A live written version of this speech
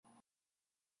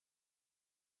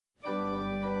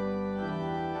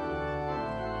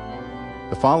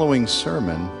The following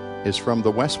sermon is from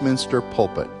the Westminster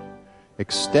pulpit,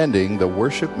 extending the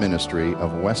worship ministry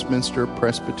of Westminster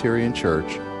Presbyterian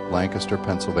Church, Lancaster,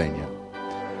 Pennsylvania.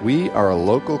 We are a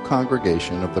local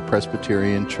congregation of the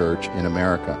Presbyterian Church in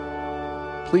America.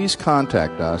 Please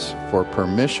contact us for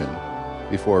permission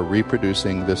before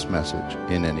reproducing this message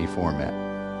in any format.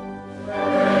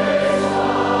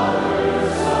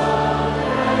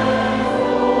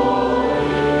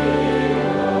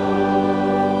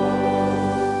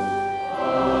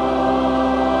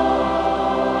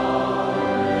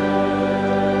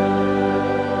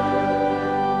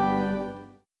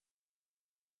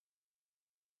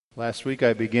 Last week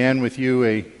I began with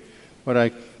you what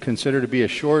I consider to be a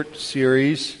short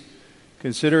series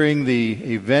considering the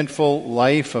eventful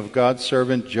life of God's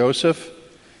servant Joseph.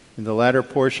 In the latter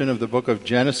portion of the book of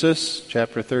Genesis,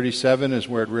 chapter 37 is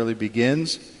where it really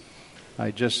begins.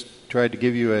 I just tried to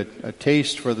give you a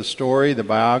taste for the story, the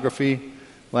biography,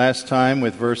 last time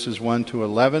with verses 1 to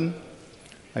 11.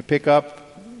 I pick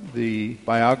up the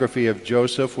biography of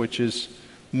Joseph, which is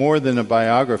more than a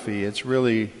biography. It's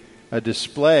really a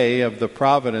display of the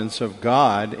providence of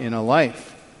God in a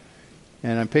life.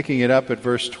 And I'm picking it up at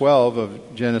verse 12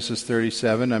 of Genesis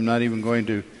 37. I'm not even going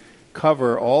to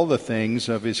cover all the things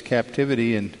of his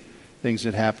captivity and things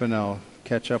that happen. I'll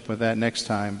catch up with that next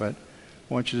time. But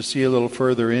I want you to see a little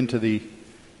further into the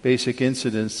basic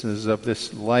incidences of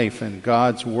this life and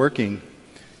God's working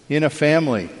in a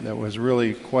family that was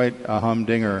really quite a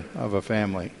humdinger of a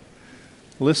family.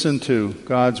 Listen to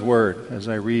God's word as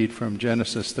I read from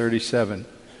Genesis 37,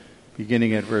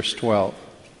 beginning at verse 12.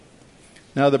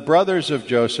 Now the brothers of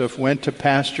Joseph went to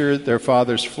pasture their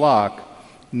father's flock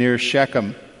near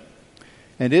Shechem.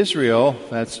 And Israel,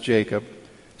 that's Jacob,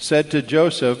 said to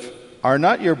Joseph, "Are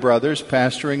not your brothers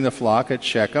pasturing the flock at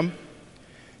Shechem?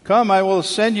 Come, I will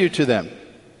send you to them."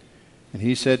 And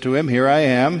he said to him, "Here I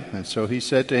am." And so he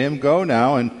said to him, "Go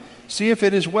now and see if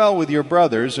it is well with your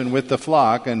brothers and with the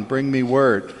flock, and bring me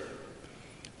word."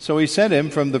 So he sent him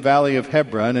from the valley of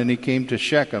Hebron, and he came to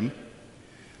Shechem.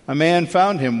 A man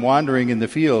found him wandering in the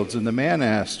fields, and the man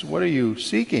asked, "What are you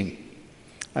seeking?"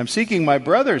 "I'm seeking my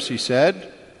brothers," he said.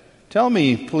 "Tell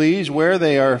me, please, where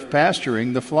they are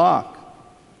pasturing the flock."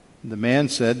 The man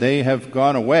said, "They have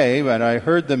gone away, but I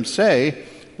heard them say,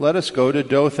 'Let us go to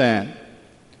Dothan.'"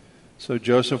 So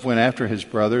Joseph went after his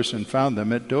brothers and found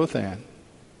them at Dothan.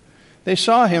 They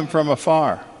saw him from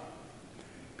afar.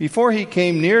 Before he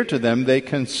came near to them, they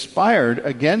conspired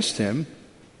against him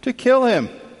to kill him.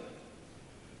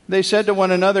 They said to one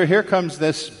another, "Here comes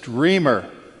this dreamer.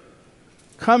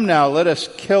 Come now, let us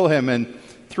kill him and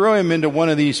throw him into one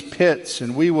of these pits,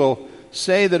 and we will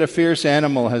say that a fierce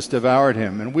animal has devoured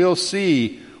him, and we'll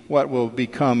see what will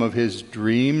become of his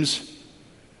dreams."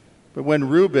 But when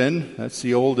Reuben, that's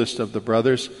the oldest of the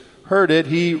brothers, heard it,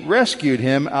 he rescued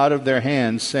him out of their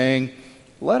hands, saying,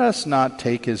 "Let us not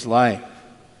take his life."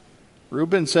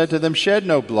 Reuben said to them, "Shed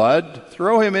no blood.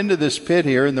 Throw him into this pit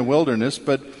here in the wilderness,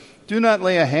 but do not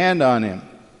lay a hand on him."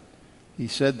 He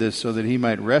said this so that he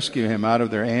might rescue him out of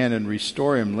their hand and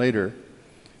restore him later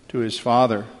to his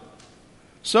father.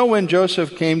 So when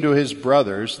Joseph came to his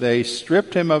brothers, they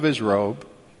stripped him of his robe,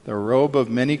 the robe of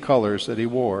many colors that he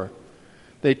wore.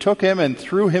 They took him and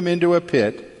threw him into a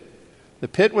pit. The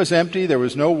pit was empty, there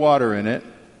was no water in it,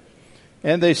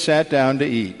 and they sat down to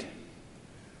eat.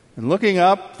 And looking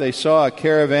up, they saw a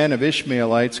caravan of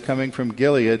Ishmaelites coming from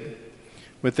Gilead,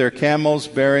 with their camels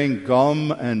bearing gum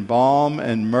and balm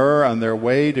and myrrh on their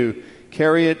way to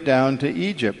carry it down to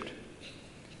Egypt.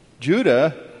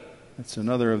 Judah, that's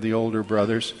another of the older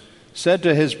brothers, said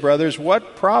to his brothers,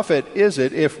 "What profit is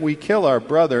it if we kill our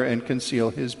brother and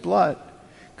conceal his blood?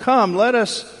 Come, let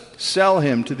us sell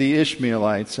him to the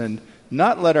Ishmaelites and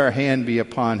not let our hand be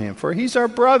upon him, for he's our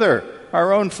brother,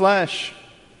 our own flesh."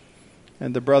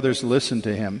 And the brothers listened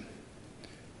to him.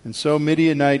 And so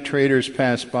Midianite traders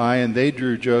passed by, and they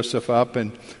drew Joseph up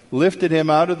and lifted him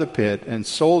out of the pit and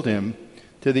sold him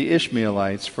to the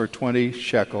Ishmaelites for 20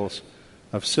 shekels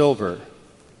of silver.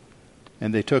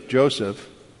 And they took Joseph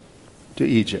to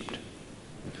Egypt.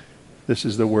 This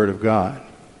is the word of God.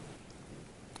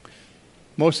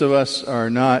 Most of us are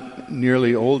not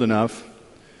nearly old enough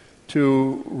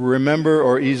to remember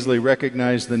or easily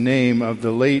recognize the name of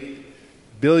the late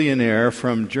billionaire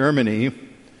from Germany,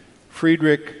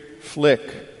 Friedrich Flick.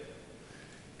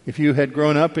 If you had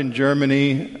grown up in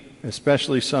Germany,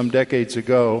 especially some decades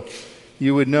ago,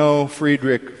 you would know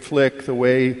Friedrich Flick the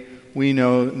way we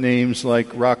know names like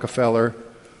Rockefeller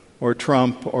or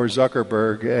Trump or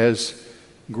Zuckerberg as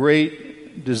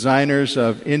great designers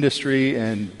of industry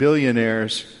and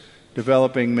billionaires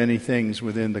developing many things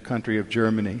within the country of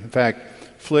Germany. In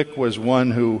fact, Flick was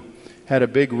one who had a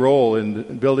big role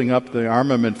in building up the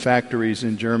armament factories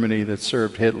in Germany that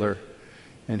served Hitler,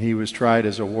 and he was tried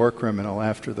as a war criminal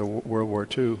after the World War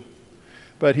II.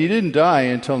 But he didn't die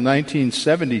until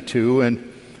 1972,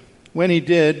 and when he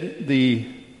did, the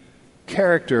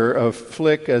character of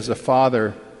Flick as a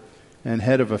father and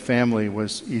head of a family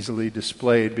was easily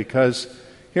displayed, because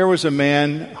here was a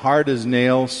man hard as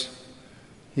nails.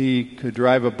 He could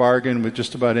drive a bargain with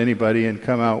just about anybody and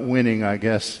come out winning, I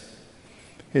guess.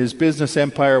 His business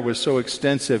empire was so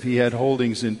extensive, he had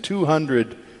holdings in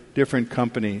 200 different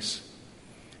companies.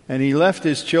 And he left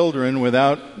his children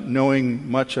without knowing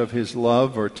much of his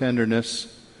love or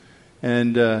tenderness.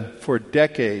 And for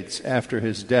decades after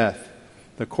his death,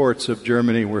 the courts of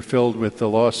Germany were filled with the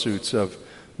lawsuits of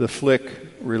the Flick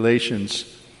relations,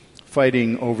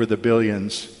 fighting over the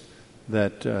billions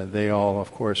that they all,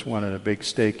 of course, wanted a big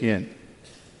stake in.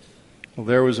 Well,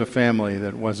 there was a family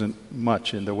that wasn't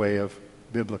much in the way of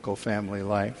biblical family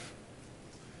life.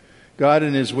 God,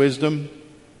 in His wisdom,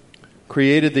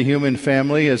 created the human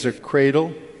family as a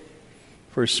cradle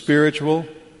for spiritual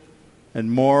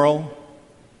and moral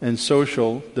and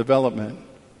social development.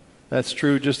 That's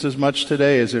true just as much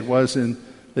today as it was in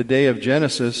the day of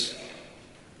Genesis.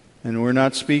 And we're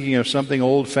not speaking of something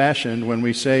old-fashioned when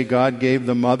we say God gave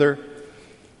the mother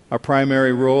a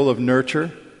primary role of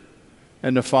nurture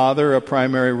and the father a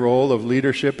primary role of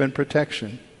leadership and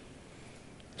protection.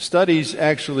 Studies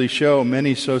actually show,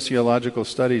 many sociological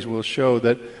studies will show,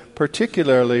 that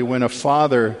particularly when a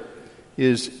father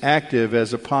is active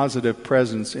as a positive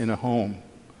presence in a home,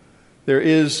 there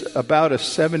is about a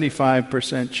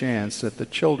 75% chance that the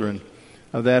children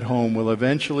of that home will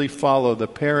eventually follow the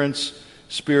parents'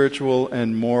 spiritual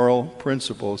and moral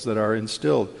principles that are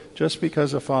instilled just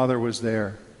because a father was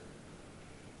there.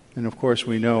 And of course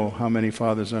we know how many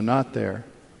fathers are not there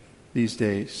these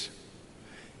days.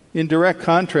 In direct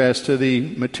contrast to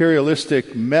the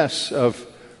materialistic mess of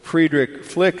Friedrich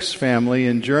Flick's family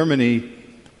in Germany,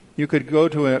 you could go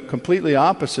to a completely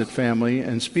opposite family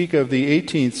and speak of the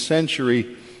 18th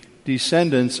century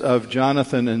descendants of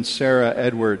Jonathan and Sarah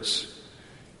Edwards.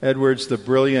 Edwards, the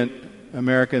brilliant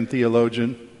American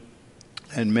theologian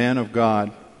and man of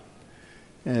God,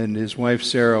 and his wife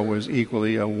Sarah was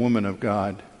equally a woman of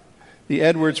God. The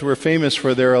Edwards were famous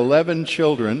for their 11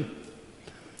 children,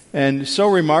 and so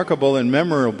remarkable and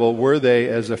memorable were they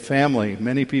as a family.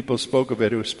 Many people spoke of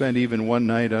it who spent even one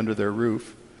night under their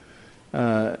roof.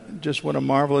 Just what a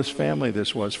marvelous family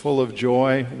this was, full of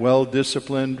joy,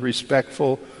 well-disciplined,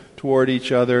 respectful toward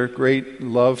each other, great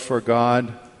love for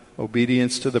God,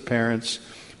 obedience to the parents.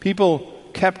 People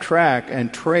kept track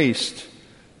and traced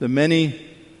the many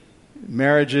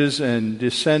marriages and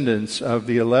descendants of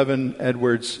the 11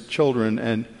 Edwards children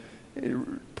and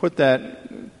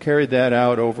carried that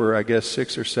out over, I guess,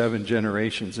 6 or 7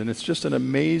 generations. And it's just an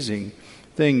amazing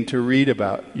thing to read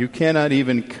about. You cannot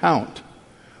even count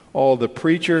all the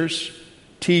preachers,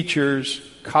 teachers,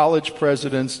 college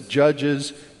presidents,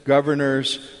 judges,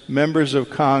 governors, members of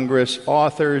Congress,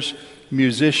 authors,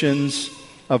 musicians,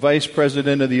 a vice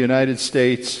president of the United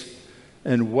States,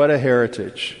 and what a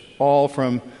heritage, all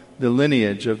from the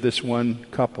lineage of this one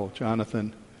couple,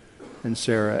 Jonathan and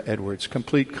Sarah Edwards.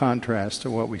 Complete contrast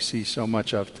to what we see so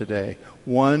much of today.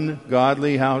 One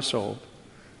godly household,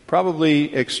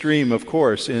 probably extreme, of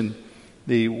course, in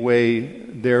the way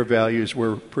their values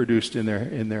were produced in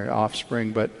their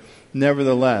offspring, but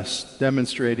nevertheless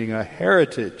demonstrating a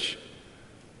heritage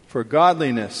for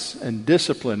godliness and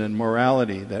discipline and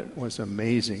morality that was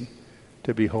amazing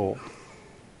to behold.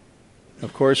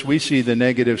 Of course, we see the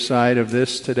negative side of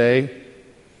this today.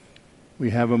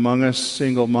 We have among us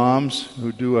single moms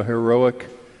who do a heroic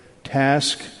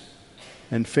task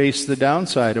and face the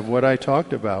downside of what I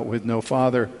talked about, with no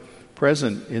father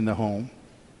present in the home.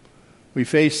 We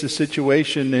face the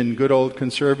situation in good old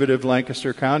conservative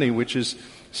Lancaster County, which is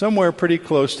somewhere pretty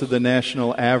close to the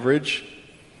national average,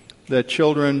 that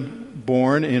children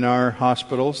born in our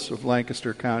hospitals of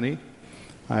Lancaster County,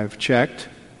 I've checked,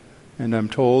 and I'm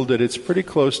told that it's pretty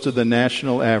close to the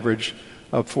national average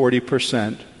of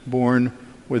 40% born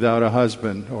without a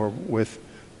husband, or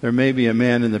there may be a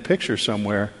man in the picture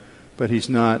somewhere, but he's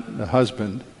not the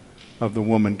husband of the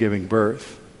woman giving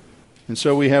birth. And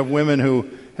so we have women who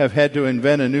have had to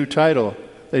invent a new title.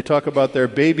 They talk about their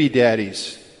baby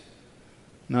daddies,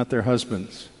 not their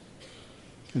husbands.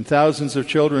 And thousands of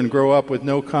children grow up with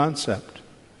no concept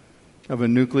of a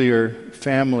nuclear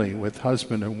family with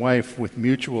husband and wife, with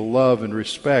mutual love and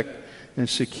respect and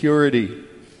security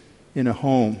in a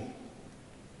home.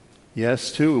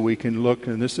 Yes, too, we can look,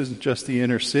 and this isn't just the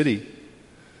inner city.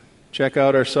 Check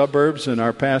out our suburbs, and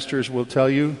our pastors will tell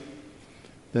you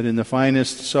that in the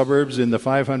finest suburbs, in the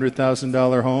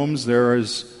 $500,000 homes, there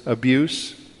is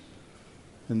abuse,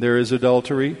 and there is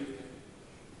adultery,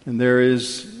 and there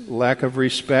is lack of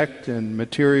respect and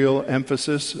material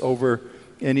emphasis over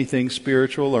anything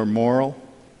spiritual or moral.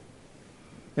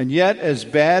 And yet, as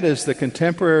bad as the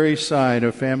contemporary side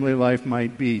of family life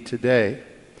might be today,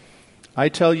 I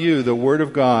tell you, the Word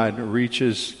of God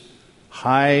reaches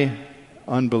high,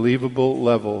 unbelievable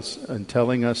levels in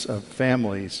telling us of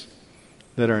families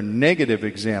that are negative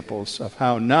examples of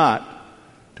how not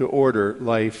to order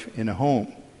life in a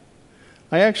home.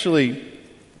 I actually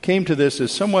came to this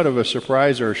as somewhat of a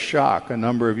surprise or shock a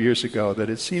number of years ago, that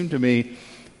it seemed to me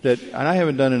that, and I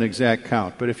haven't done an exact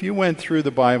count, but if you went through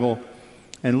the Bible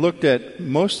and looked at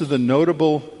most of the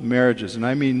notable marriages, and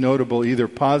I mean notable either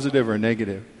positive or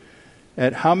negative,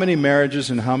 at how many marriages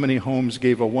and how many homes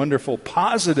gave a wonderful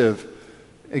positive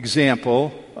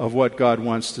example of what God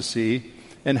wants to see,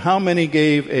 and how many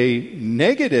gave a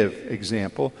negative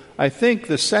example, I think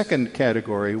the second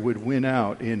category would win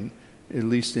out, in at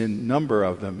least in number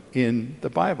of them, in the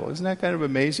Bible. Isn't that kind of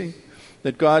amazing?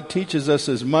 That God teaches us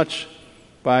as much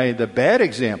by the bad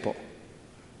example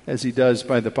as he does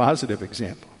by the positive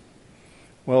example.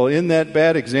 Well, in that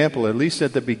bad example, at least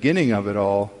at the beginning of it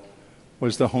all,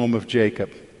 was the home of Jacob.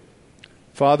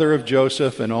 Father of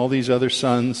Joseph and all these other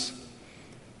sons,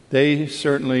 they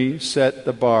certainly set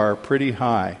the bar pretty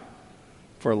high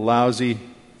for lousy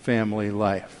family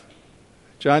life.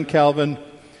 John Calvin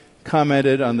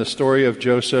commented on the story of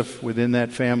Joseph within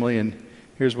that family, and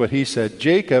here's what he said.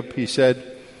 Jacob, he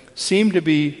said, seemed to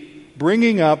be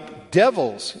bringing up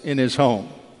devils in his home.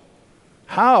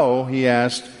 How, he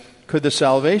asked, could the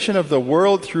salvation of the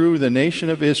world through the nation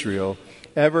of Israel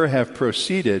ever have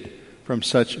proceeded from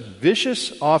such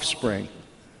vicious offspring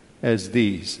as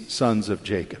these sons of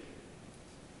Jacob?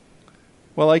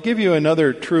 Well, I give you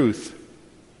another truth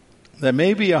that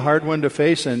may be a hard one to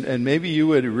face, and maybe you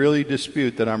would really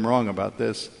dispute that I'm wrong about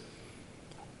this.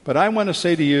 But I want to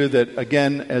say to you that,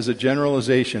 again, as a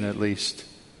generalization at least,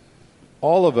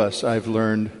 all of us, I've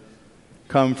learned,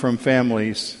 come from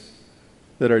families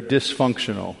that are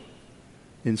dysfunctional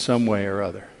in some way or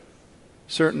other.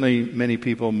 Certainly many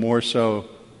people more so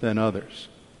than others.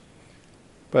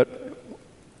 But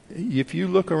if you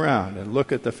look around and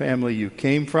look at the family you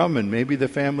came from and maybe the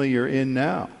family you're in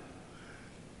now,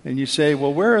 and you say,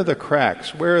 well, where are the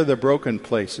cracks? Where are the broken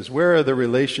places? Where are the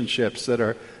relationships that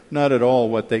are not at all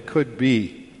what they could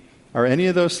be? Are any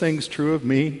of those things true of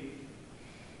me?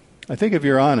 I think if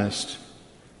you're honest,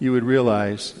 you would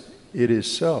realize it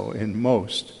is so in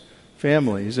most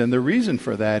families. And the reason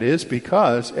for that is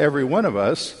because every one of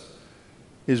us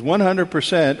is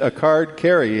 100% a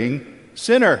card-carrying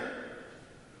sinner.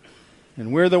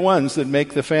 And we're the ones that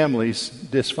make the families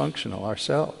dysfunctional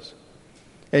ourselves.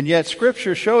 And yet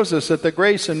Scripture shows us that the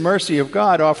grace and mercy of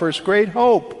God offers great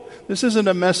hope. This isn't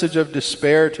a message of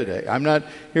despair today. I'm not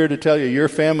here to tell you your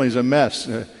family's a mess.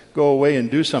 Go away and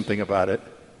do something about it.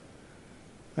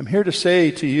 I'm here to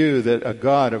say to you that a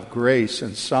God of grace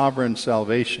and sovereign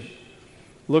salvation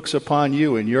looks upon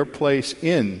you in your place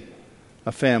in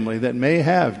a family that may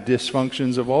have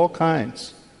dysfunctions of all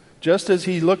kinds. Just as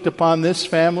he looked upon this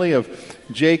family of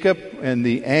Jacob and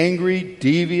the angry,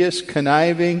 devious,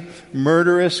 conniving,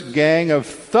 murderous gang of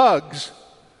thugs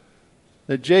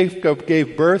that Jacob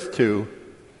gave birth to,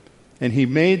 and he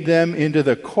made them into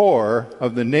the core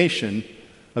of the nation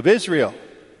of Israel.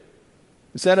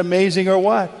 Is that amazing or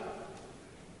what?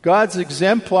 God's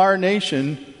exemplar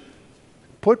nation,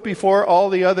 put before all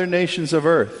the other nations of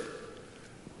earth,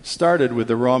 started with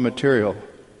the raw material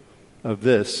of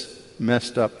this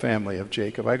messed up family of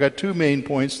Jacob. I got two main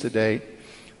points today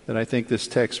that I think this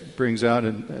text brings out.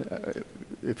 And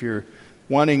if you're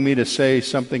wanting me to say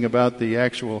something about the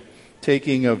actual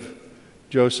taking of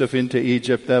Joseph into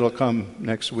Egypt, that'll come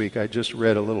next week. I just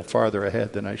read a little farther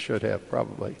ahead than I should have,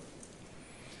 probably.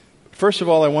 First of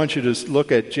all, I want you to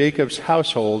look at Jacob's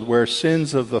household, where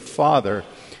sins of the father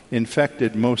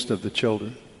infected most of the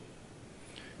children.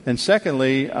 And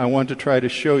secondly, I want to try to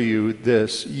show you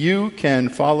this. You can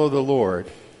follow the Lord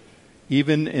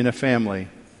even in a family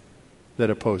that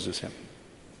opposes him.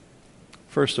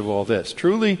 First of all, this.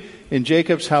 Truly, in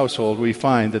Jacob's household, we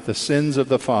find that the sins of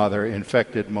the father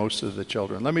infected most of the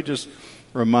children. Let me just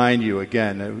remind you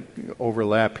again,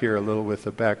 overlap here a little with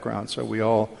the background so we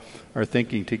all are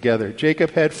thinking together.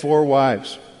 Jacob had 4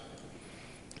 wives.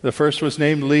 The first was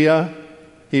named Leah.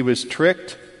 He was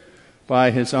tricked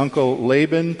by his uncle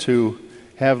Laban to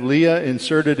have Leah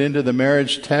inserted into the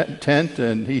marriage tent,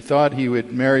 and he thought he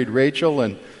would marry Rachel,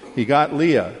 and he got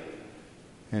Leah.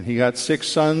 And he got 6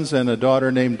 sons and a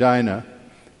daughter named Dinah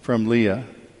from Leah.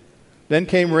 Then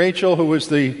came Rachel, who was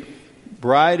the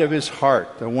bride of his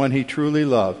heart, the one he truly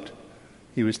loved.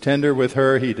 He was tender with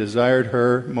her. He desired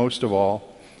her most of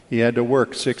all. He had to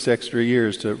work 6 extra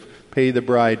years to pay the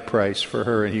bride price for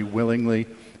her, and he willingly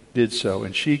did so.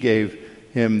 And she gave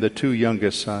him the 2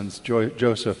 youngest sons,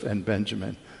 Joseph and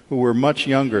Benjamin, who were much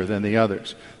younger than the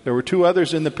others. There were 2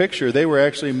 others in the picture. They were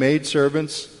actually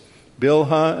maidservants,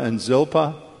 Bilhah and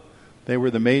Zilpah. They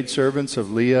were the maidservants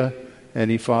of Leah, and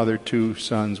he fathered 2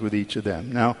 sons with each of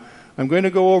them. Now, I'm going to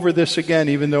go over this again,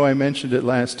 even though I mentioned it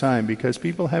last time, because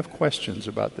people have questions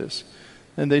about this.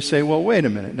 And they say, well, wait a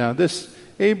minute. Now, this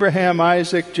Abraham,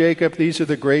 Isaac, Jacob, these are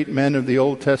the great men of the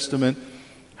Old Testament.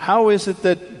 How is it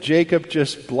that Jacob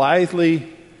just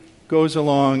blithely goes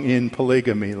along in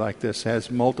polygamy like this, has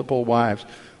multiple wives?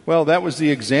 Well, that was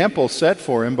the example set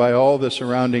for him by all the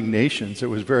surrounding nations. It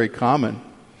was very common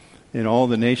in all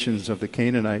the nations of the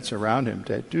Canaanites around him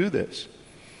to do this.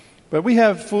 But we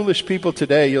have foolish people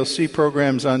today. You'll see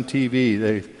programs on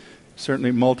TV.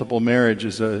 Certainly multiple marriage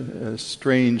is a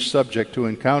strange subject to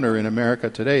encounter in America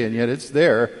today, and yet it's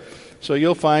there. So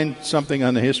you'll find something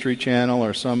on the History Channel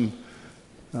or some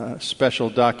special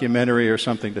documentary or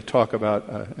something to talk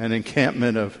about an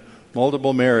encampment of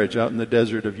multiple marriage out in the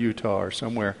desert of Utah or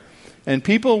somewhere. And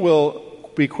people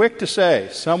will be quick to say,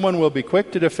 someone will be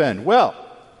quick to defend, well,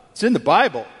 it's in the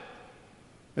Bible.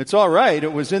 It's all right.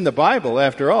 It was in the Bible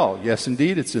after all. Yes,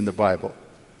 indeed, it's in the Bible.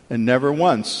 And never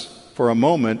once, for a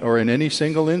moment or in any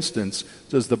single instance,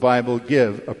 does the Bible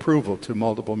give approval to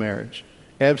multiple marriage.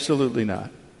 Absolutely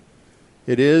not.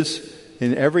 It is,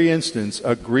 in every instance,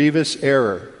 a grievous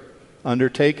error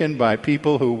undertaken by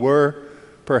people who were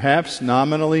perhaps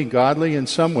nominally godly in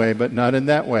some way, but not in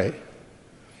that way.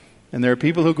 And there are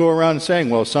people who go around saying,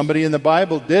 well, somebody in the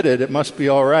Bible did it, it must be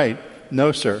all right.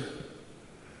 No, sir.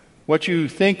 What you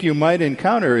think you might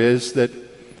encounter is that,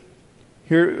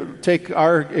 here, take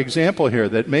our example here,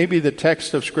 that maybe the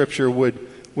text of Scripture would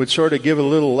sort of give a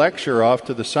little lecture off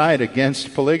to the side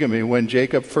against polygamy when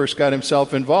Jacob first got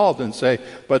himself involved and say,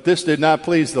 but this did not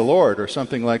please the Lord, or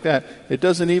something like that. It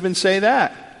doesn't even say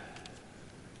that.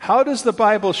 How does the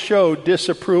Bible show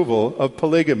disapproval of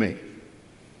polygamy?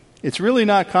 It's really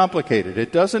not complicated.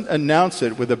 It doesn't announce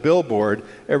it with a billboard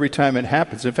every time it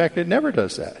happens. In fact, it never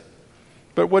does that.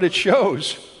 But what it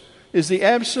shows is the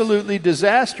absolutely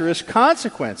disastrous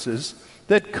consequences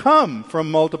that come from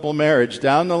multiple marriage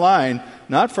down the line,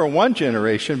 not for one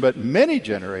generation, but many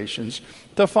generations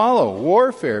to follow.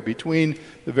 Warfare between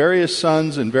the various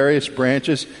sons and various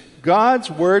branches. God's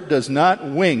word does not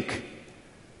wink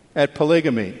at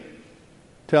polygamy.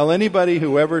 Tell anybody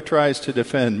who ever tries to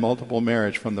defend multiple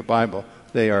marriage from the Bible,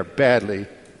 they are badly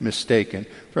mistaken.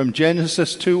 From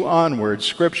Genesis 2 onwards,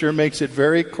 Scripture makes it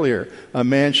very clear. A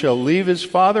man shall leave his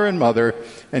father and mother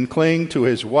and cling to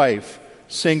his wife,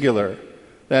 singular.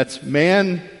 That's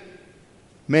man,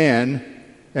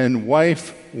 and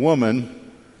wife,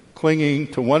 woman, clinging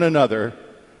to one another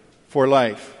for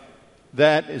life.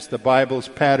 That is the Bible's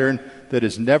pattern that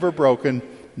is never broken,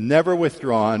 never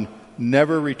withdrawn,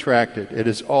 never retracted. It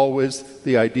is always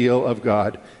the ideal of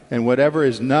God. And whatever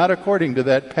is not according to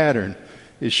that pattern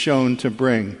is shown to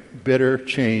bring bitter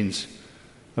chains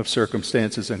of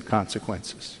circumstances and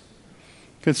consequences.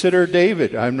 Consider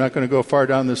David. I'm not going to go far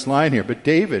down this line here, but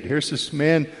David, here's this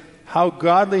man, how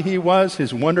godly he was,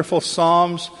 his wonderful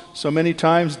Psalms. So many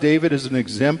times David is an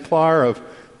exemplar of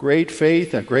great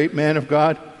faith, a great man of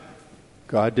God.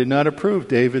 God did not approve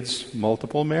David's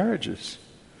multiple marriages.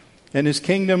 And his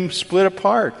kingdom split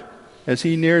apart as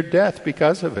he neared death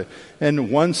because of it.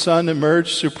 And one son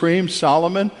emerged supreme,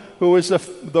 Solomon, who was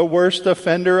the worst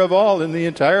offender of all in the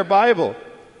entire Bible.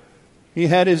 He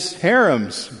had his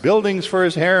harems, buildings for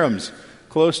his harems,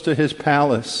 close to his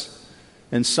palace.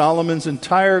 And Solomon's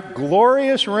entire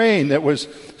glorious reign that was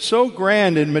so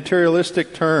grand in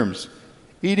materialistic terms,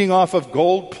 eating off of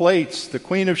gold plates. The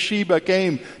Queen of Sheba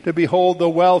came to behold the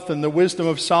wealth and the wisdom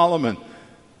of Solomon.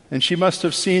 And she must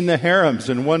have seen the harems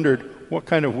and wondered, what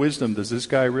kind of wisdom does this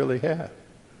guy really have?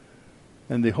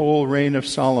 And the whole reign of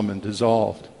Solomon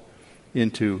dissolved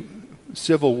into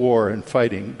civil war and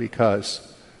fighting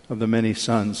because of the many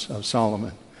sons of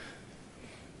Solomon.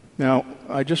 Now,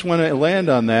 I just want to land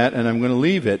on that, and I'm going to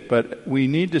leave it, but we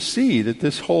need to see that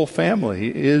this whole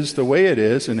family is the way it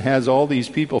is and has all these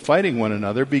people fighting one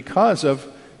another because of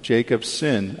Jacob's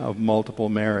sin of multiple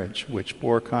marriage, which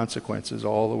bore consequences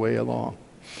all the way along.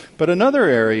 But another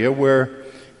area where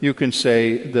you can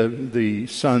say the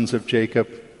sons of Jacob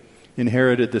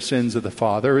inherited the sins of the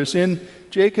father is in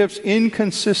Jacob's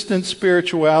inconsistent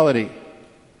spirituality.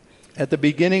 At the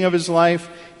beginning of his life,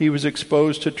 he was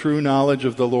exposed to true knowledge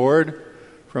of the Lord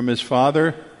from his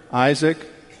father, Isaac.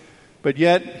 But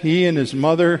yet he and his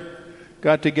mother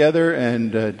got together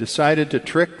and decided to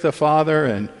trick the father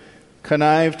and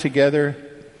connive together,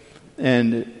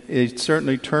 and it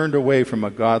certainly turned away from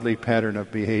a godly pattern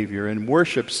of behavior, and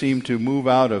worship seemed to move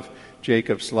out of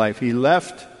Jacob's life. He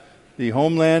left the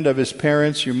homeland of his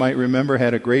parents. You might remember,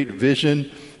 had a great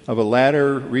vision of a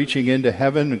ladder reaching into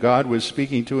heaven. God was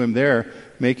speaking to him there,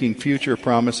 making future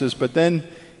promises. But then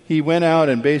he went out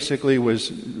and basically was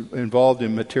involved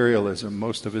in materialism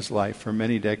most of his life for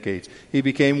many decades. He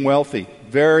became wealthy,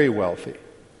 very wealthy.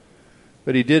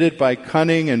 But he did it by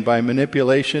cunning and by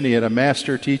manipulation. He had a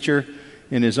master teacher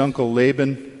in his uncle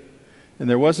Laban. And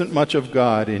there wasn't much of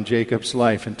God in Jacob's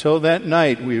life until that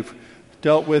night we've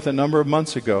dealt with a number of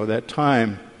months ago, that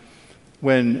time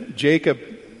when Jacob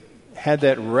had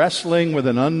that wrestling with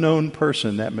an unknown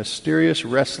person, that mysterious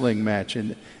wrestling match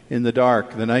in the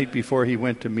dark, the night before he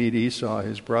went to meet Esau,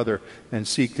 his brother, and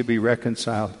seek to be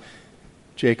reconciled.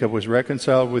 Jacob was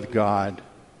reconciled with God,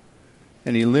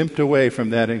 and he limped away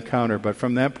from that encounter. But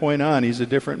from that point on, he's a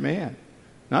different man.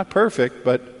 Not perfect,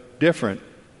 but different.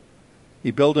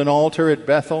 He built an altar at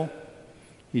Bethel.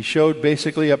 He showed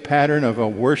basically a pattern of a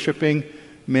worshiping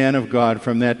man of God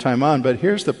from that time on. But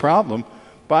here's the problem.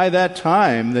 By that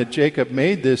time that Jacob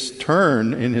made this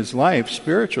turn in his life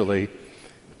spiritually,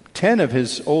 10 of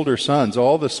his older sons,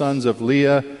 all the sons of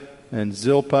Leah and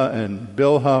Zilpah and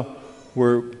Bilhah,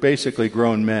 were basically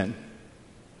grown men.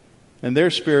 And their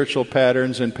spiritual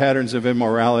patterns and patterns of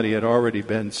immorality had already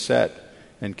been set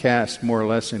and cast more or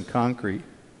less in concrete.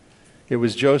 It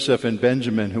was Joseph and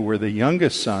Benjamin who were the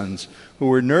youngest sons, who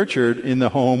were nurtured in the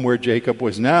home where Jacob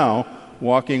was now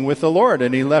walking with the Lord.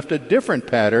 And he left a different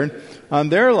pattern on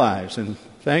their lives. And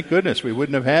thank goodness we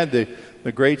wouldn't have had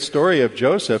the great story of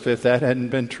Joseph if that hadn't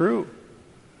been true.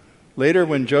 Later,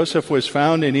 when Joseph was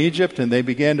found in Egypt and they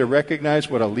began to recognize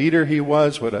what a leader he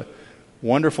was, what a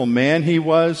wonderful man he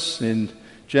was, in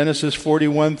Genesis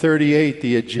 41:38,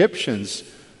 the Egyptians,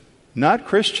 not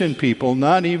Christian people,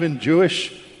 not even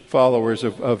Jewish followers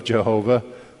of Jehovah,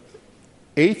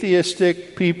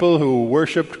 atheistic people who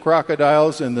worshipped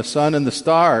crocodiles and the sun and the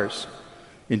stars,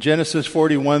 in Genesis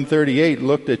 41:38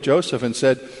 looked at Joseph and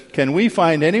said, "Can we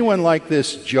find anyone like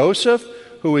this Joseph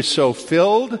who is so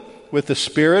filled with the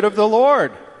Spirit of the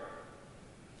Lord?"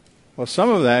 Well, some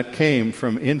of that came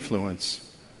from influence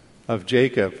of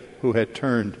Jacob, who had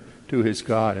turned to his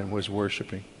God and was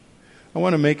worshiping. I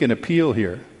want to make an appeal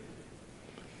here.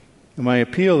 And my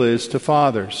appeal is to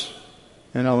fathers,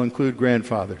 and I'll include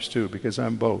grandfathers too, because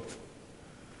I'm both.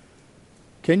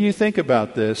 Can you think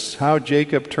about this, how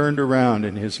Jacob turned around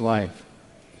in his life,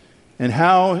 and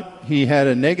how he had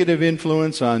a negative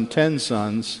influence on 10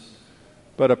 sons,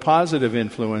 but a positive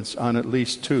influence on at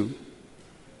least 2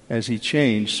 as he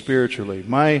changed spiritually?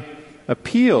 My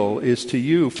appeal is to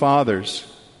you, fathers,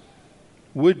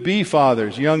 would-be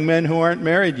fathers, young men who aren't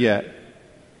married yet,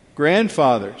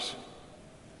 grandfathers.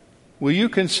 Will you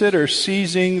consider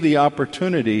seizing the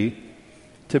opportunity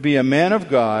to be a man of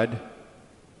God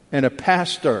and a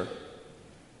pastor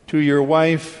to your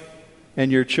wife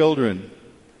and your children?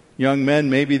 Young men,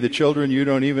 maybe the children you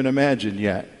don't even imagine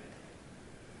yet.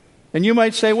 And you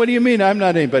might say, what do you mean? I'm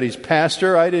not anybody's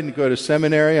pastor. I didn't go to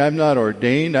seminary. I'm not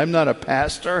ordained. I'm not a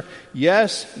pastor.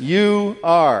 Yes, you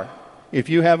are. If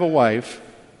you have a wife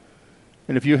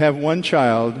and if you have one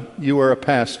child, you are a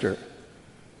pastor.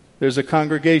 There's a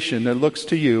congregation that looks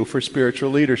to you for spiritual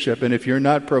leadership. And if you're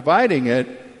not providing it,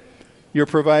 you're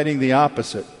providing the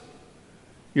opposite.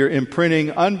 You're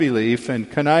imprinting unbelief and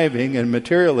conniving and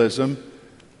materialism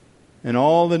and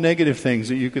all the negative things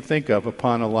that you could think of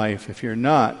upon a life if you're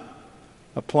not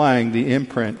applying the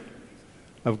imprint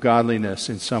of godliness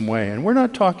in some way. And we're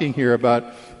not talking here about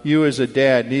you as a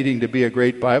dad needing to be a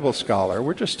great Bible scholar.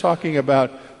 We're just talking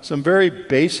about some very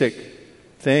basic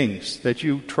things that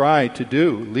you try to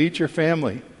do. Lead your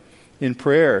family in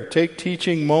prayer. Take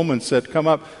teaching moments that come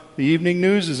up. The evening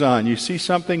news is on. You see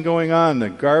something going on, the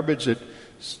garbage that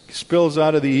spills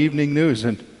out of the evening news,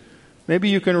 and maybe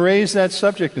you can raise that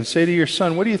subject and say to your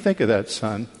son, what do you think of that,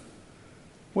 son?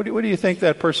 What do you think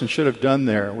that person should have done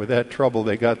there with that trouble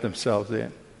they got themselves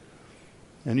in?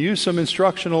 And use some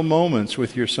instructional moments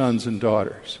with your sons and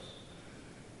daughters.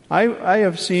 I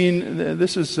have seen,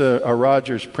 this is a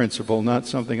Rogers principle, not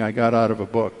something I got out of a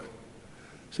book.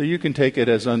 So you can take it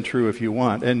as untrue if you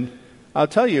want. And I'll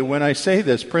tell you, when I say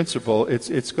this principle,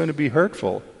 it's going to be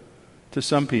hurtful to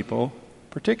some people,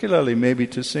 particularly maybe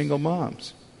to single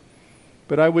moms.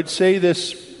 But I would say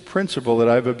this principle that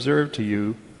I've observed to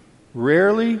you,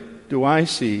 rarely do I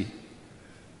see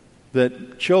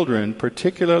that children,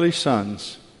 particularly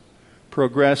sons,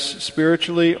 progress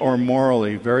spiritually or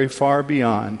morally very far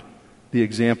beyond the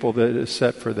example that is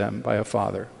set for them by a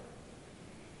father.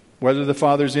 Whether the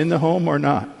father's in the home or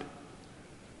not,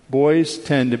 boys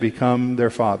tend to become their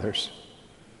fathers,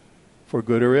 for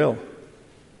good or ill.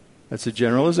 That's a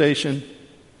generalization,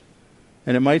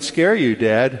 and it might scare you,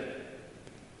 Dad.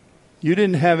 You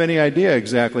didn't have any idea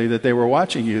exactly that they were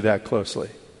watching you that closely,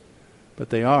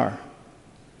 but they are.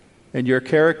 And your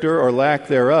character or lack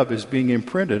thereof is being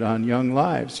imprinted on young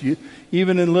lives.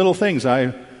 Even in little things.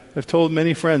 I have told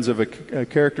many friends of a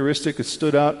characteristic that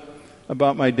stood out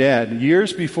about my dad.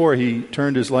 Years before he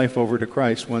turned his life over to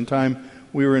Christ, one time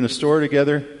we were in a store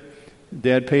together.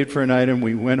 Dad paid for an item.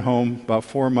 We went home about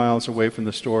 4 miles away from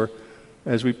the store.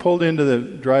 As we pulled into the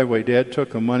driveway, Dad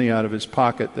took the money out of his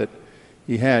pocket that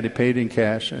he had. He paid in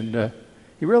cash, and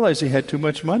he realized he had too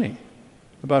much money,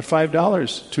 about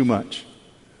 $5 too much.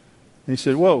 And he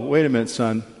said, "Whoa, wait a minute,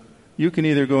 son. You can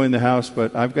either go in the house,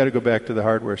 but I've got to go back to the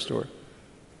hardware store."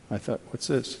 I thought, what's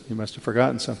this? He must have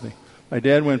forgotten something. My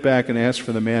dad went back and asked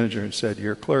for the manager and said,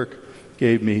 "Your clerk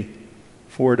gave me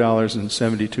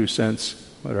 $4.72,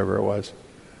 whatever it was.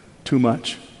 Too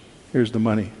much. Here's the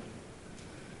money."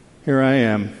 Here I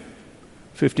am,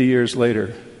 50 years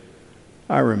later.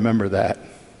 I remember that.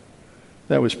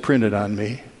 That was printed on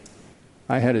me.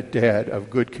 I had a dad of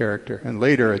good character, and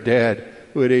later a dad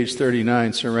who at age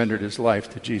 39 surrendered his life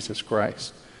to Jesus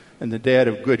Christ. And the dad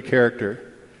of good character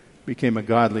became a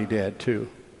godly dad too.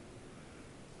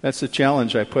 That's the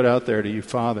challenge I put out there to you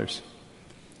fathers.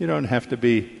 You don't have to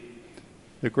be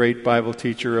the great Bible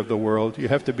teacher of the world. You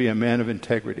have to be a man of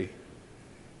integrity.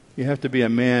 You have to be a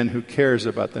man who cares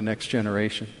about the next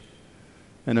generation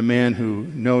and a man who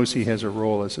knows he has a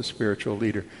role as a spiritual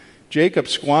leader. Jacob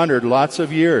squandered lots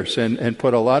of years and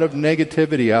put a lot of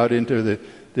negativity out into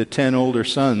the 10 older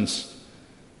sons,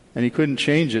 and he couldn't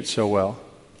change it so well.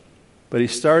 But he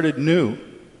started new.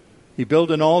 He built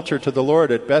an altar to the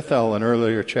Lord at Bethel, an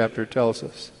earlier chapter tells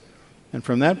us. And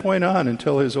from that point on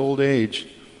until his old age,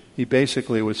 he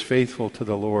basically was faithful to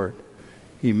the Lord.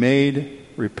 He made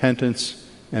repentance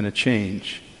and a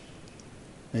change.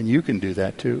 And you can do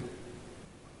that too.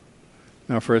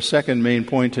 Now, for a second main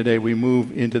point today, we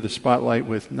move into the spotlight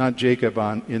with not Jacob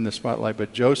in the spotlight,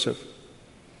 but Joseph.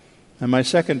 And my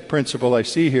second principle I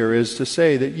see here is to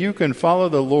say that you can follow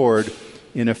the Lord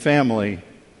in a family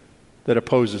that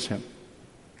opposes him.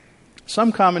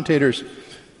 Some commentators,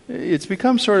 it's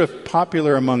become sort of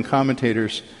popular among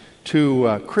commentators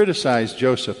to criticize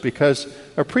Joseph because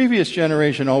a previous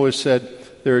generation always said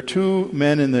there are two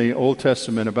men in the Old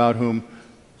Testament about whom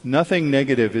nothing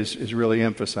negative is really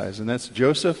emphasized, and that's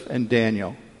Joseph and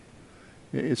Daniel.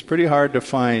 It's pretty hard to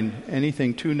find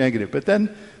anything too negative. But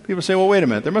then people say, well, wait a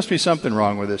minute, there must be something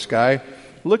wrong with this guy.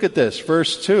 Look at this,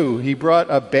 verse 2, he brought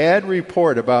a bad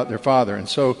report about their father. And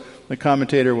so the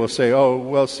commentator will say, oh,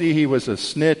 well, see, he was a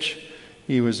snitch.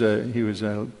 He was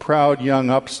a proud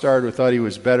young upstart who thought he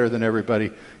was better than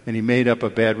everybody, and he made up a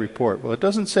bad report. Well, it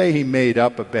doesn't say he made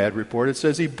up a bad report. It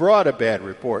says he brought a bad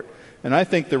report. And I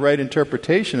think the right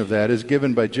interpretation of that is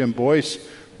given by Jim Boyce,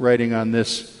 writing on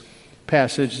this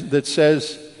passage, that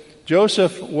says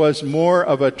Joseph was more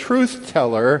of a truth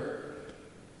teller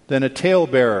than a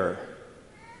talebearer.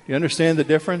 You understand the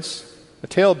difference? A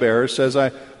talebearer says,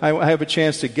 I have a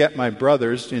chance to get my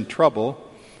brothers in trouble,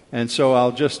 and so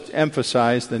I'll just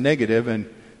emphasize the negative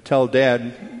and tell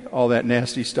Dad all that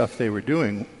nasty stuff they were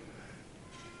doing.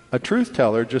 A truth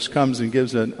teller just comes and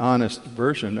gives an honest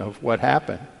version of what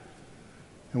happened.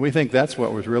 And we think that's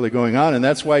what was really going on, and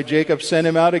that's why Jacob sent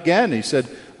him out again. He said,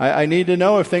 I need to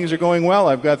know if things are going well.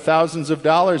 I've got thousands of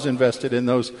dollars invested in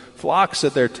those flocks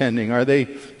that they're tending. Are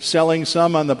they selling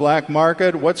some on the black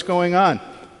market? What's going on?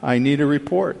 I need a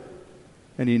report.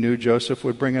 And he knew Joseph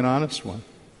would bring an honest one.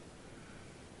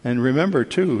 And remember,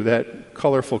 too, that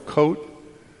colorful coat.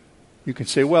 You can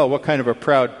say, well, what kind of a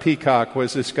proud peacock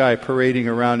was this guy parading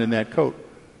around in that coat?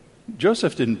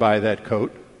 Joseph didn't buy that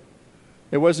coat.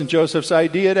 It wasn't Joseph's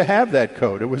idea to have that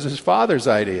coat. It was his father's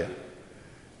idea.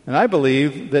 And I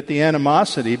believe that the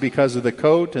animosity, because of the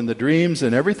coat and the dreams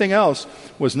and everything else,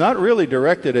 was not really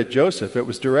directed at Joseph. It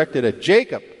was directed at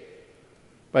Jacob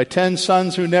by 10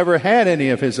 sons who never had any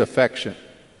of his affection.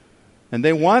 And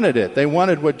they wanted it. They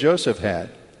wanted what Joseph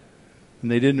had.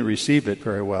 And they didn't receive it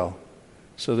very well.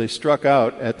 So they struck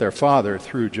out at their father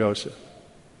through Joseph.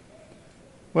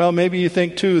 Well, maybe you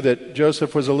think, too, that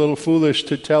Joseph was a little foolish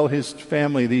to tell his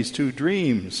family these two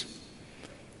dreams.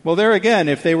 Well, there again,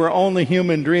 if they were only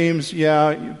human dreams,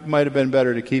 it might have been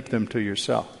better to keep them to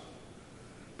yourself.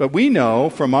 But we know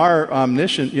from our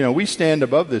omniscience, we stand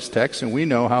above this text and we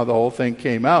know how the whole thing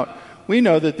came out. We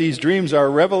know that these dreams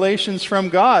are revelations from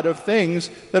God of things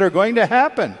that are going to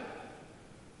happen.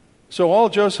 So all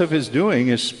Joseph is doing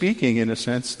is speaking, in a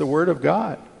sense, the word of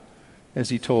God as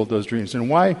he told those dreams. And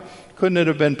why couldn't it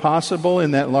have been possible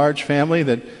in that large family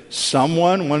that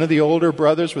someone, one of the older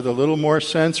brothers with a little more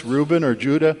sense, Reuben or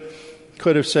Judah,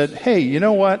 could have said, hey, you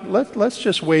know what, let's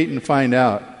just wait and find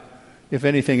out if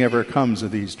anything ever comes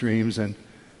of these dreams, and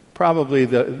probably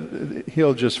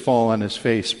he'll just fall on his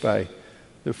face by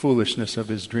the foolishness of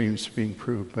his dreams being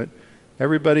proved. But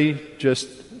everybody just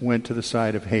went to the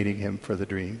side of hating him for the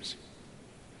dreams.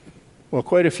 Well,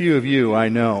 quite a few of you, I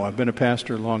know, I've been a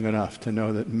pastor long enough to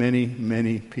know that many,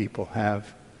 many people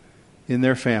have in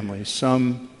their families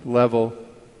some level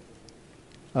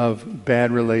of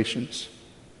bad relations.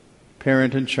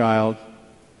 Parent and child,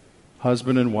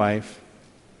 husband and wife,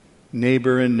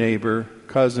 neighbor and neighbor,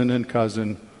 cousin and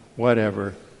cousin,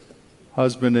 whatever,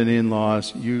 husband and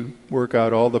in-laws. You work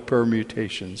out all the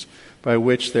permutations by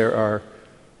which there are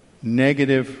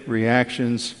negative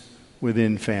reactions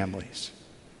within families.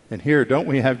 And here, don't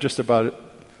we have just about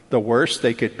the worst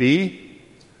they could be?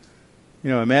 You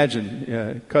know,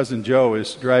 imagine Cousin Joe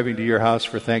is driving to your house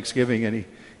for Thanksgiving, and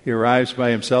he arrives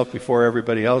by himself before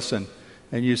everybody else, and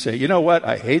you say, you know what,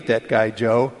 I hate that guy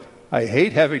Joe. I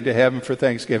hate having to have him for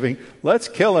Thanksgiving. Let's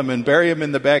kill him and bury him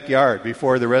in the backyard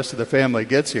before the rest of the family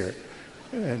gets here.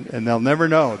 And they'll never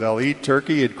know. They'll eat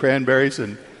turkey and cranberries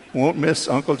and won't miss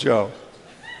Uncle Joe.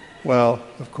 Well,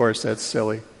 of course, that's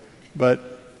silly.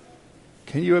 But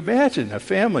can you imagine a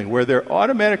family where their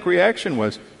automatic reaction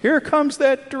was, here comes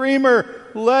that dreamer,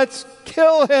 let's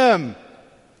kill him.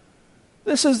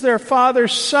 This is their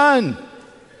father's son.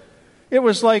 It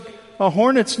was like a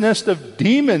hornet's nest of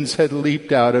demons had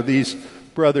leaped out of these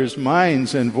brothers'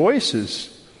 minds and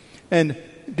voices. And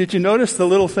did you notice the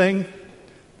little thing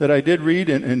that I did read,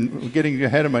 and getting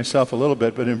ahead of myself a little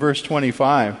bit, but in verse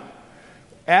 25,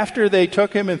 after they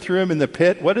took him and threw him in the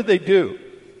pit, what did they do?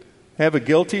 Have a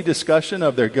guilty discussion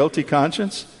of their guilty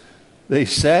conscience? They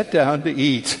sat down to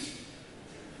eat.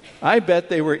 I bet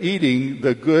they were eating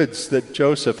the goods that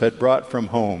Joseph had brought from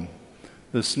home,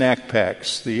 the snack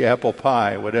packs, the apple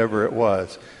pie, whatever it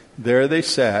was. There they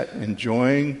sat,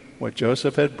 enjoying what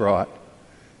Joseph had brought,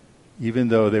 even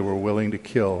though they were willing to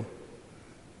kill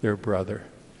their brother.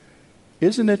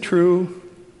 Isn't it true?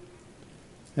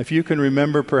 If you can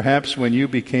remember perhaps when you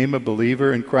became a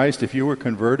believer in Christ, if you were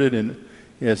converted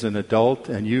as an adult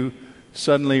and you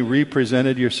suddenly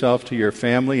represented yourself to your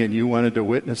family and you wanted to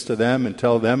witness to them and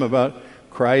tell them about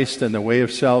Christ and the way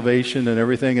of salvation and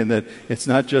everything, and that it's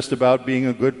not just about being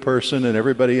a good person and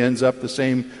everybody ends up the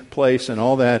same place and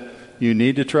all that. You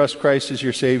need to trust Christ as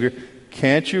your Savior.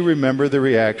 Can't you remember the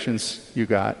reactions you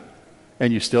got,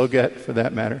 and you still get, for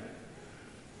that matter,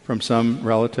 from some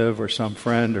relative or some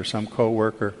friend or some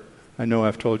coworker? I know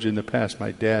I've told you in the past,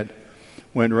 my dad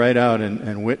went right out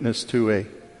and witnessed to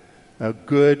a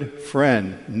good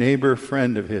friend, neighbor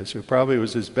friend of his, who probably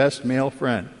was his best male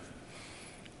friend.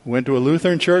 Went to a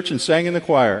Lutheran church and sang in the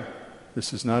choir.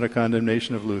 This is not a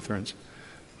condemnation of Lutherans.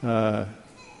 And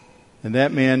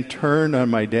that man turned on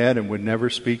my dad and would never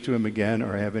speak to him again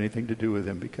or have anything to do with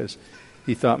him because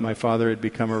he thought my father had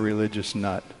become a religious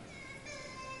nut.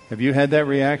 Have you had that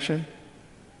reaction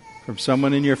from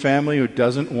someone in your family who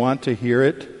doesn't want to hear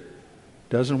it,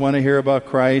 doesn't want to hear about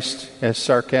Christ, has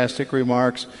sarcastic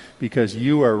remarks because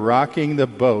you are rocking the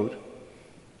boat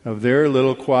of their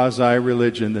little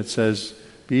quasi-religion that says,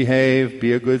 behave,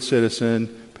 be a good citizen,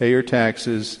 pay your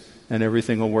taxes, and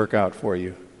everything will work out for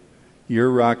you? You're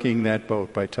rocking that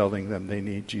boat by telling them they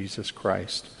need Jesus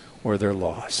Christ or they're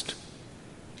lost.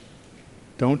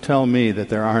 Don't tell me that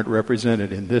there aren't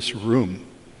represented in this room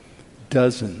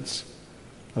dozens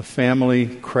of family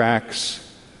cracks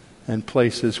and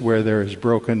places where there is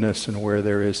brokenness and where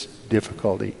there is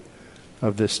difficulty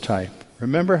of this type.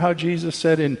 Remember how Jesus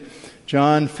said in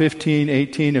John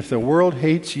 15:18, if the world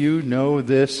hates you, know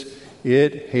this,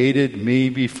 it hated me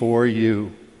before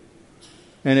you.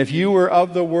 And if you were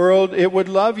of the world, it would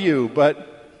love you,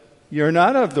 but you're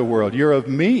not of the world, you're of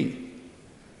me.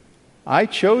 I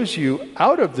chose you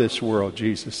out of this world,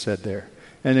 Jesus said there.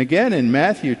 And again in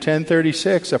Matthew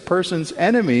 10:36, a person's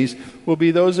enemies will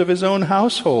be those of his own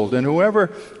household, and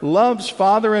whoever loves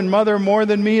father and mother more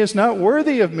than me is not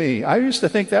worthy of me. I used to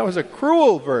think that was a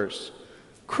cruel verse,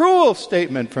 cruel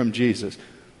statement from Jesus.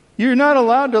 You're not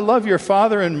allowed to love your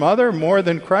father and mother more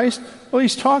than Christ? Well,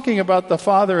 he's talking about the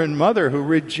father and mother who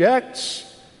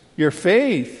rejects your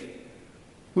faith,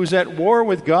 who's at war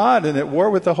with God and at war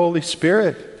with the Holy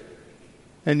Spirit.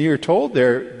 And you're told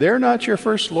they're not your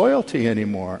first loyalty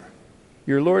anymore.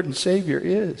 Your Lord and Savior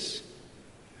is.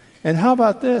 And how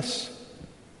about this?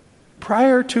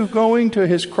 Prior to going to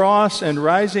his cross and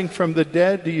rising from the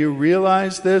dead, do you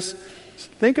realize this?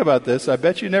 think about this. I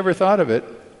bet you never thought of it.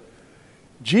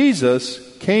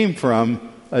 Jesus came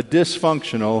from a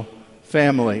dysfunctional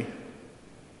family.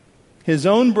 His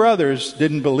own brothers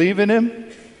didn't believe in him.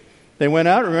 They went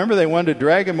out, remember, they wanted to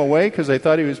drag him away because they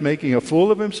thought he was making a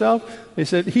fool of himself. They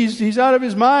said, he's out of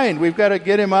his mind. We've got to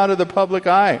get him out of the public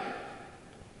eye.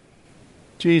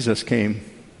 Jesus came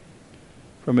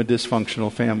from a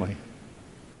dysfunctional family.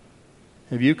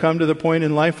 Have you come to the point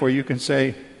in life where you can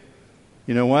say,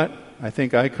 you know what? I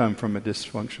think I come from a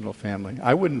dysfunctional family.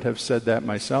 I wouldn't have said that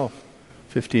myself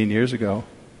 15 years ago.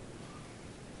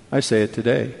 I say it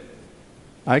today.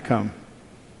 I come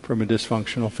from a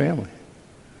dysfunctional family.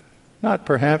 Not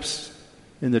perhaps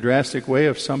in the drastic way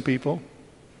of some people.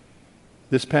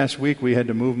 This past week we had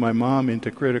to move my mom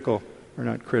into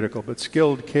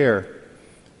skilled care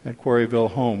at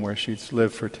Quarryville Home, where she's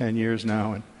lived for 10 years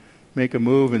now, and make a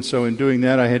move. And so in doing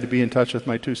that, I had to be in touch with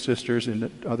my two sisters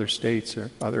in other states or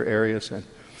other areas and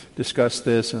discuss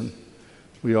this. And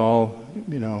we all,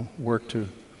 worked to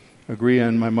agree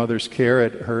on my mother's care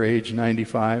at her age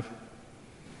 95.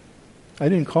 I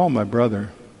didn't call my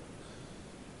brother.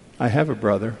 I have a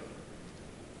brother.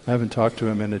 I haven't talked to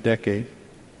him in a decade.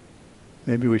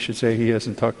 Maybe we should say he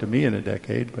hasn't talked to me in a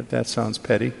decade, but that sounds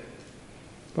petty.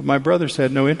 But my brother's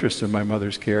had no interest in my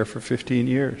mother's care for 15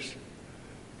 years.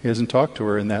 He hasn't talked to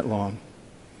her in that long.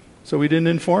 So we didn't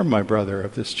inform my brother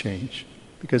of this change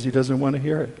because he doesn't want to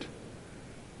hear it.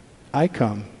 I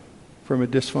come from a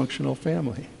dysfunctional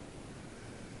family.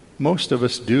 Most of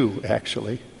us do,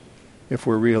 actually, if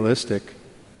we're realistic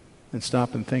and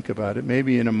stop and think about it,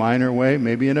 maybe in a minor way,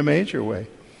 maybe in a major way.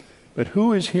 But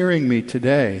who is hearing me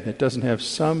today that doesn't have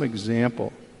some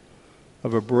example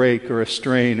of a break or a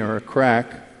strain or a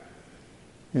crack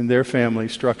in their family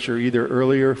structure, either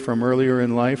earlier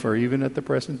in life or even at the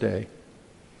present day?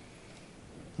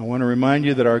 I want to remind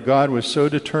you that our God was so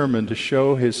determined to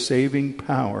show his saving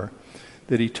power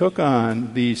that he took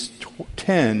on these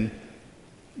 10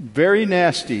 very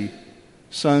nasty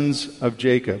sons of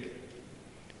Jacob.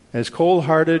 As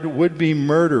cold-hearted would-be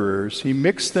murderers, he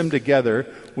mixed them together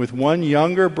with one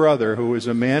younger brother who was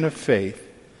a man of faith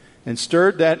and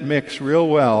stirred that mix real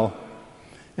well.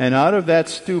 And out of that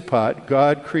stew pot,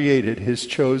 God created his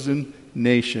chosen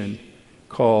nation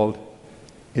called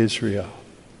Israel.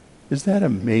 Is that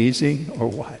amazing or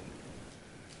what?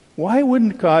 Why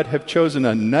wouldn't God have chosen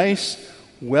a nice,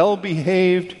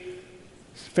 well-behaved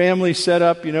family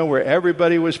setup, where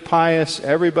everybody was pious,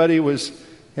 everybody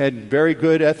had very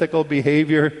good ethical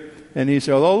behavior, and he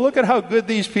said, oh, look at how good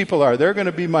these people are. They're going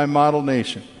to be my model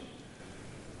nation.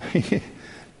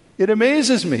 It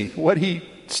amazes me what he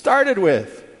started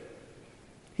with.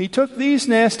 He took these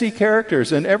nasty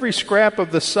characters and every scrap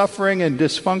of the suffering and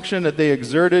dysfunction that they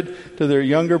exerted to their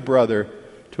younger brother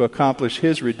to accomplish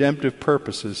his redemptive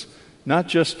purposes, not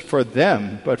just for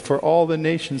them, but for all the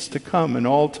nations to come and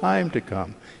all time to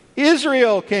come.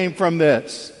 Israel came from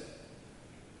this.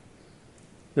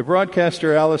 The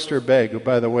broadcaster Alistair Begg, who,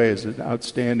 by the way, is an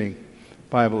outstanding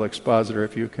Bible expositor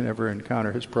if you can ever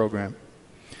encounter his program.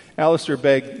 Alistair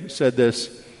Begg said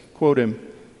this, quote him,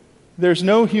 "There's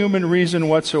no human reason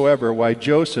whatsoever why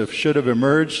Joseph should have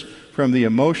emerged from the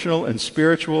emotional and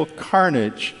spiritual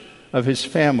carnage of his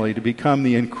family to become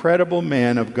the incredible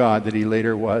man of God that he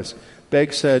later was."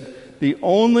 Begg said, "The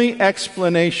only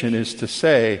explanation is to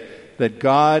say that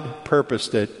God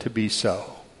purposed it to be so."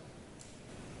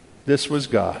 This was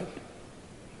God.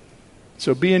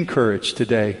 So be encouraged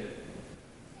today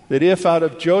that if out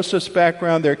of Joseph's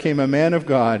background there came a man of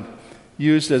God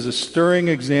used as a stirring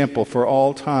example for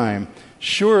all time,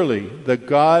 surely the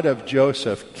God of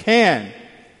Joseph can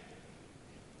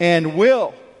and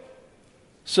will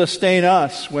sustain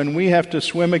us when we have to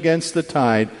swim against the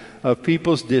tide of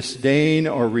people's disdain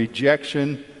or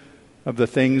rejection of the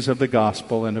things of the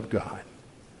gospel and of God.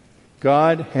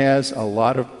 God has a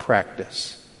lot of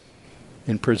practice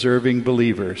in preserving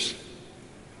believers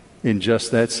in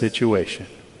just that situation.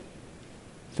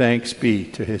 Thanks be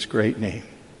to his great name.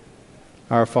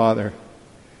 Our Father,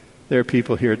 there are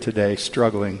people here today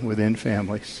struggling within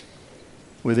families,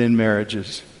 within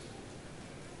marriages,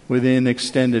 within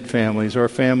extended families or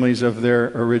families of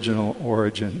their original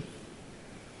origin.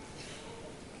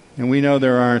 And we know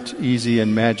there aren't easy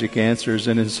and magic answers,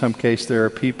 and in some case there are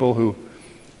people who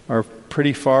are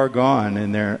pretty far gone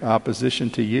in their opposition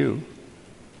to you.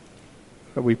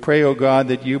 But we pray, O God,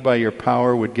 that you by your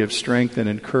power would give strength and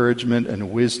encouragement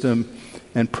and wisdom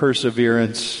and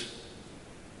perseverance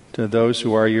to those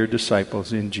who are your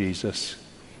disciples in Jesus,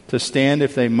 to stand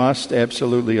if they must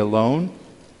absolutely alone,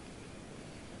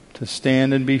 to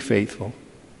stand and be faithful,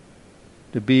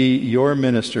 to be your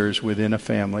ministers within a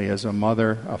family as a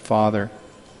mother, a father,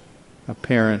 a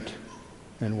parent,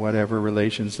 and whatever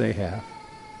relations they have.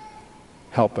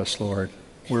 Help us, Lord.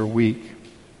 We're weak.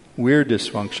 We're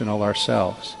dysfunctional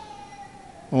ourselves.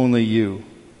 Only you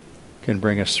can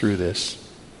bring us through this.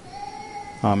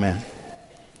 Amen.